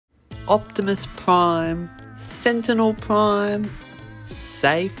Optimus Prime, Sentinel Prime,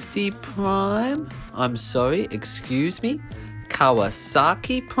 Safety Prime, excuse me,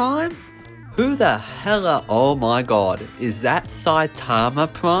 Kawasaki Prime? Who the hell are, oh my god, is that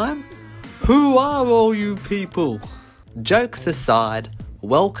Saitama Prime? Who are all you people? Jokes aside,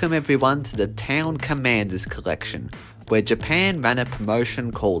 welcome everyone to the Town Commanders collection, where Japan ran a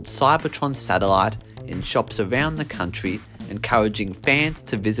promotion called Cybertron Satellite in shops around the country, encouraging fans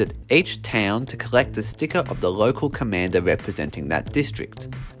to visit each town to collect a sticker of the local commander representing that district.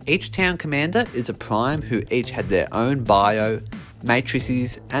 Each town commander is a prime who each had their own bio,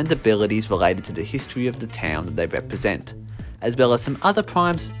 matrices and abilities related to the history of the town that they represent, as well as some other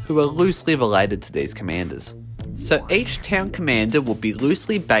primes who are loosely related to these commanders. So each town commander will be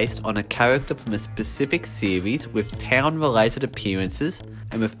loosely based on a character from a specific series with town related appearances,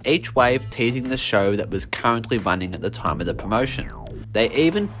 and with each wave teasing the show that was currently running at the time of the promotion. They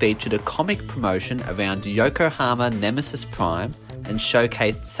even featured a comic promotion around Yokohama Nemesis Prime and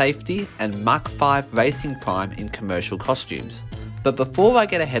showcased Safety and Mach 5 Racing Prime in commercial costumes. But before I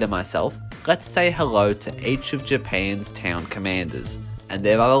get ahead of myself, let's say hello to each of Japan's town commanders, and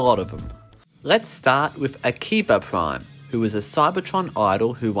there are a lot of them. Let's start with Akiba Prime, who is a Cybertron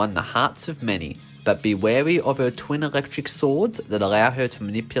idol who won the hearts of many, but be wary of her twin electric swords that allow her to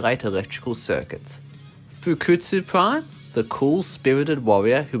manipulate electrical circuits. Fukutsu Prime, the cool spirited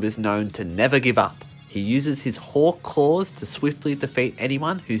warrior who is known to never give up. He uses his hawk claws to swiftly defeat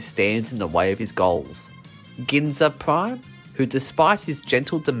anyone who stands in the way of his goals. Ginza Prime, who despite his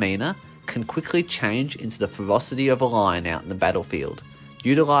gentle demeanour, can quickly change into the ferocity of a lion out in the battlefield,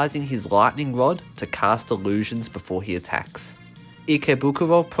 utilising his lightning rod to cast illusions before he attacks.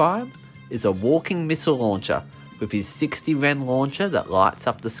 Ikebukuro Prime is a walking missile launcher with his 60 Ren launcher that lights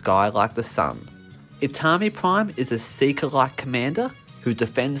up the sky like the sun. Itami Prime is a Seeker-like commander who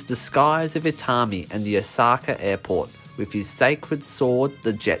defends the skies of Itami and the Osaka airport with his sacred sword,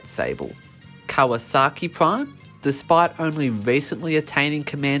 the Jet Sable. Kawasaki Prime, despite only recently attaining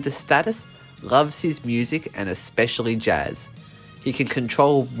commander status, loves his music and especially jazz. He can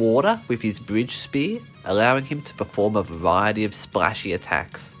control water with his bridge spear, allowing him to perform a variety of splashy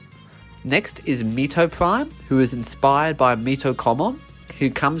attacks. Next is Mito Prime, who is inspired by Mito Komon, who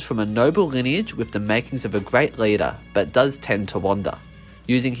comes from a noble lineage with the makings of a great leader, but does tend to wander.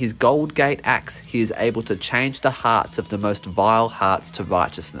 Using his Gold Gate axe, he is able to change the hearts of the most vile hearts to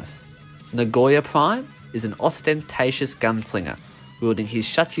righteousness. Nagoya Prime is an ostentatious gunslinger. Wielding his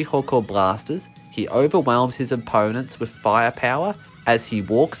Shachihoko blasters, he overwhelms his opponents with firepower as he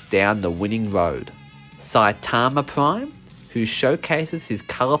walks down the winning road. Saitama Prime, who showcases his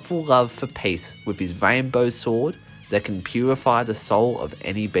colourful love for peace with his rainbow sword that can purify the soul of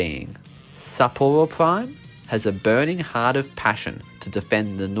any being. Sapporo Prime has a burning heart of passion to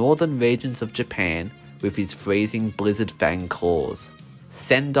defend the northern regions of Japan with his freezing blizzard fang claws.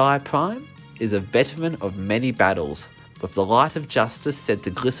 Sendai Prime is a veteran of many battles, with the light of justice said to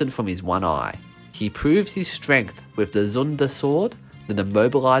glisten from his one eye. He proves his strength with the Zunda sword that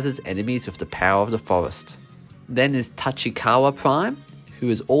immobilises enemies with the power of the forest. Then is Tachikawa Prime, who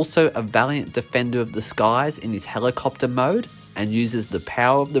is also a valiant defender of the skies in his helicopter mode and uses the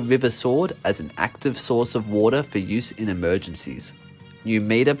power of the river sword as an active source of water for use in emergencies.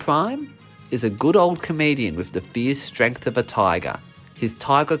 Numida Prime is a good old comedian with the fierce strength of a tiger. His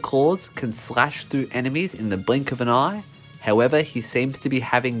tiger claws can slash through enemies in the blink of an eye, however he seems to be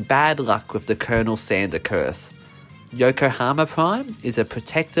having bad luck with the Colonel Sander curse. Yokohama Prime is a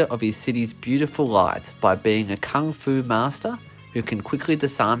protector of his city's beautiful lights by being a kung fu master who can quickly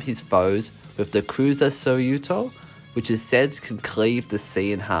disarm his foes with the cruiser Soyuto, which is said can cleave the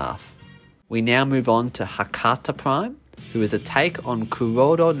sea in half. We now move on to Hakata Prime, who is a take on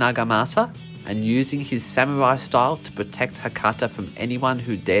Kurodo Nagamasa and using his samurai style to protect Hakata from anyone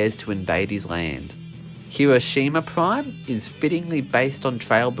who dares to invade his land. Hiroshima Prime is fittingly based on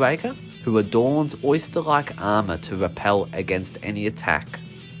Trailbreaker, who adorns oyster-like armour to repel against any attack.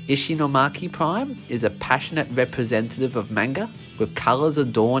 Ishinomaki Prime is a passionate representative of manga, with colours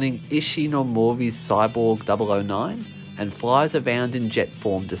adorning Ishinomori's Cyborg 009, and flies around in jet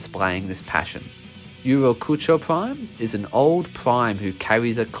form displaying this passion. Urokucho Prime is an old prime who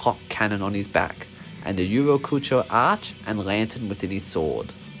carries a clock cannon on his back, and a Urokucho arch and lantern within his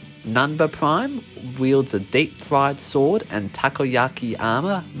sword. Nanba Prime wields a deep-fried sword and takoyaki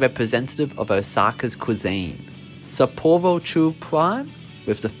armour representative of Osaka's cuisine. Sapporo Chu Prime,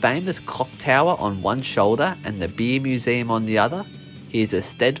 with the famous clock tower on one shoulder and the beer museum on the other, he is a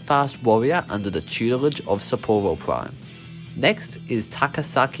steadfast warrior under the tutelage of Sapporo Prime. Next is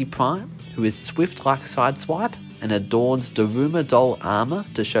Takasaki Prime, who is swift like Sideswipe and adorns Daruma doll armour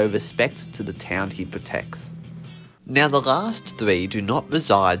to show respect to the town he protects. Now the last three do not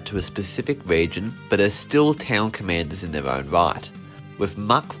reside to a specific region, but are still town commanders in their own right. With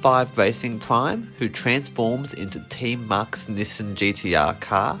Mach 5 Racing Prime, who transforms into Team Mach's Nissan GTR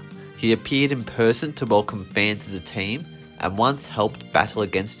car. He appeared in person to welcome fans to the team, and once helped battle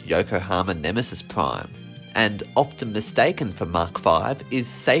against Yokohama Nemesis Prime. And often mistaken for Mach 5 is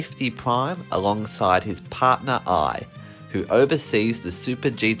Safety Prime alongside his partner I, who oversees the Super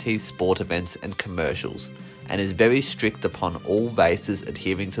GT sport events and commercials, and is very strict upon all races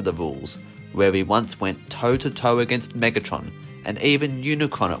adhering to the rules, where he once went toe-to-toe against Megatron, and even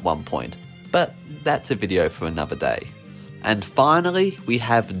Unicron at one point, but that's a video for another day. And finally, we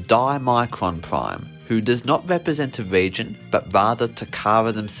have Dimicron Prime, who does not represent a region, but rather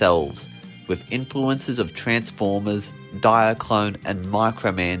Takara themselves, with influences of Transformers, Diaclone and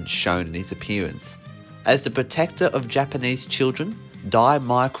Microman shown in his appearance. As the protector of Japanese children,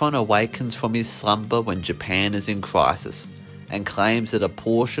 Dimicron awakens from his slumber when Japan is in crisis, and claims that a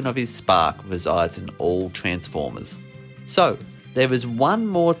portion of his spark resides in all Transformers. So, there is one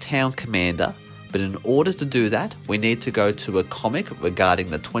more town commander, but in order to do that, we need to go to a comic regarding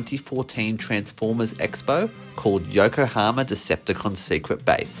the 2014 Transformers Expo called Yokohama Decepticon Secret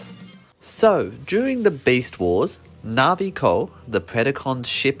Base. So, during the Beast Wars, Navico, the Predacon's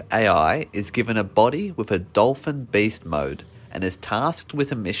ship AI, is given a body with a Dolphin Beast mode, and is tasked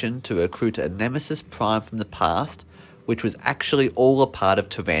with a mission to recruit a Nemesis Prime from the past, which was actually all a part of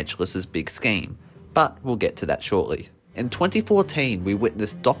Tarantulas' big scheme, but we'll get to that shortly. In 2014, we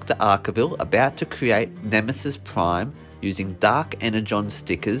witnessed Dr. Arkeville about to create Nemesis Prime using Dark Energon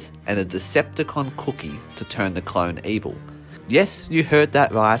stickers and a Decepticon cookie to turn the clone evil. Yes, you heard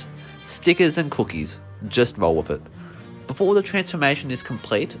that right, stickers and cookies, just roll with it. Before the transformation is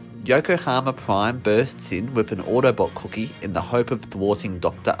complete, Yokohama Prime bursts in with an Autobot cookie in the hope of thwarting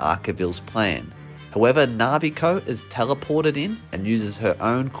Dr. Arkeville's plan. However, Navico is teleported in and uses her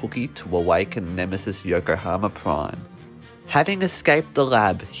own cookie to awaken Nemesis Yokohama Prime. Having escaped the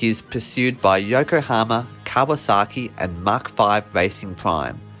lab, he is pursued by Yokohama, Kawasaki and Mach 5 Racing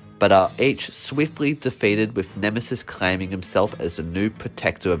Prime, but are each swiftly defeated with Nemesis claiming himself as the new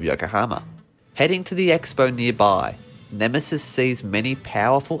protector of Yokohama. Heading to the expo nearby, Nemesis sees many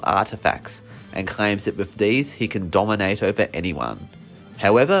powerful artifacts and claims that with these he can dominate over anyone.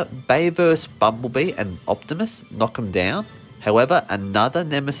 However, Bayverse Bumblebee and Optimus knock him down. However, another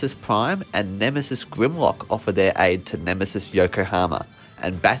Nemesis Prime and Nemesis Grimlock offer their aid to Nemesis Yokohama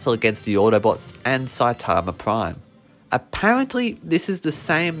and battle against the Autobots and Saitama Prime. Apparently, this is the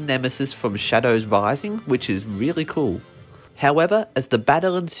same Nemesis from Shadows Rising, which is really cool. However, as the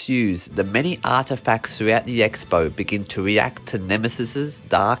battle ensues, the many artifacts throughout the expo begin to react to Nemesis's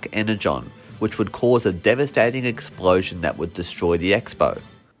Dark Energon, which would cause a devastating explosion that would destroy the expo.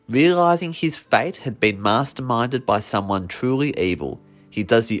 Realising his fate had been masterminded by someone truly evil, he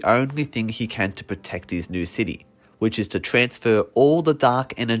does the only thing he can to protect his new city, which is to transfer all the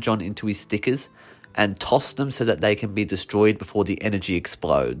Dark Energon into his stickers and toss them so that they can be destroyed before the energy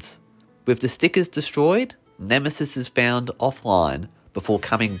explodes. With the stickers destroyed, Nemesis is found offline before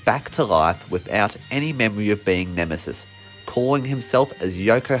coming back to life without any memory of being Nemesis, calling himself as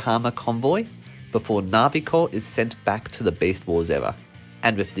Yokohama Convoy before Navico is sent back to the Beast Wars era.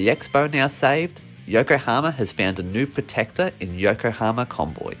 And with the expo now saved, Yokohama has found a new protector in Yokohama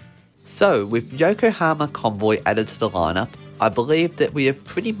Convoy. So, with Yokohama Convoy added to the lineup, I believe that we have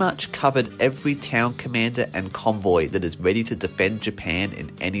pretty much covered every town commander and convoy that is ready to defend Japan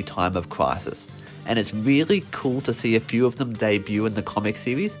in any time of crisis. And it's really cool to see a few of them debut in the comic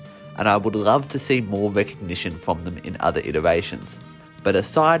series, and I would love to see more recognition from them in other iterations. But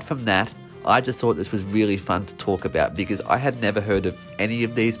aside from that, I just thought this was really fun to talk about because I had never heard of any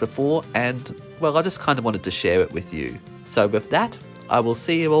of these before, and well, I just kind of wanted to share it with you. So with that, I will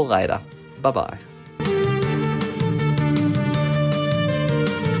see you all later. Bye bye.